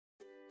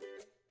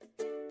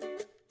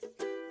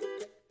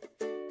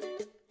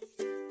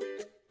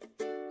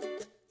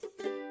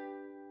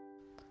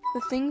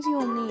The things you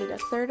will need: a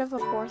third of a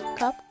fourth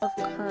cup of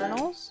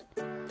kernels,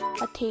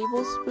 a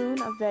tablespoon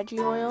of veggie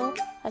oil,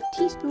 a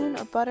teaspoon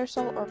of butter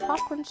salt or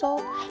popcorn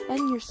salt,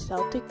 and your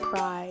Celtic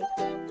pride.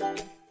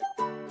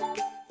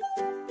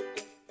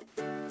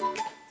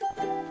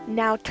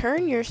 Now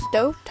turn your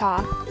stove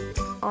top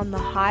on the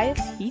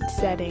highest heat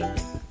setting.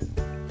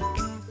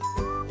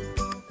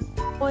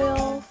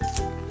 Oil,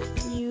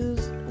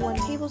 use 1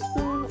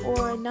 tablespoon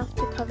or enough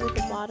to cover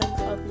the bottom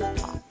of your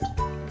pot.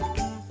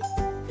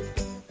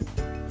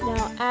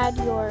 Now add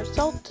your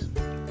salt.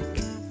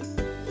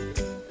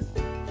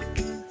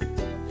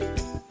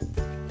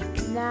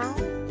 Now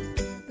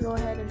go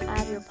ahead and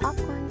add your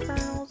popcorn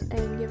kernels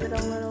and give it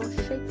a little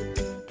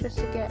shake just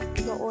to get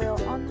the oil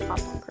on the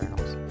popcorn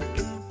kernels.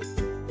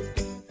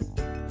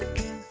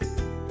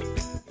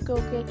 Go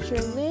get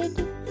your lid,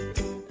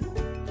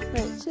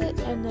 let it sit,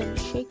 and then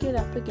shake it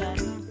up again.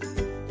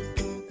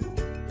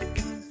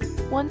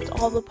 Once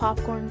all the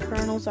popcorn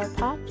kernels are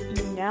popped,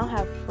 you now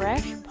have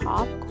fresh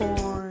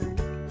popcorn.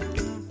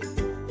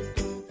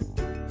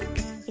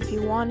 If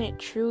you want it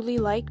truly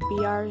like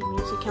BR's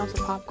Music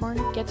Council popcorn,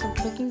 get some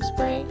cooking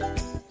spray,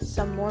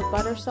 some more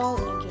butter salt,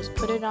 and just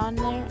put it on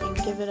there and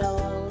give it a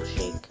little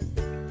shake.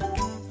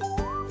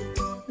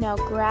 Now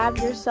grab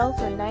yourself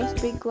a nice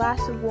big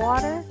glass of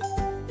water,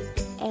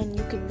 and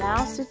you can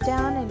now sit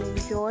down and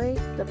enjoy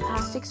the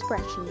past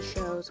expression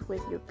shows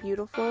with your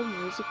beautiful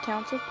Music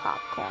Council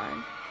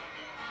popcorn.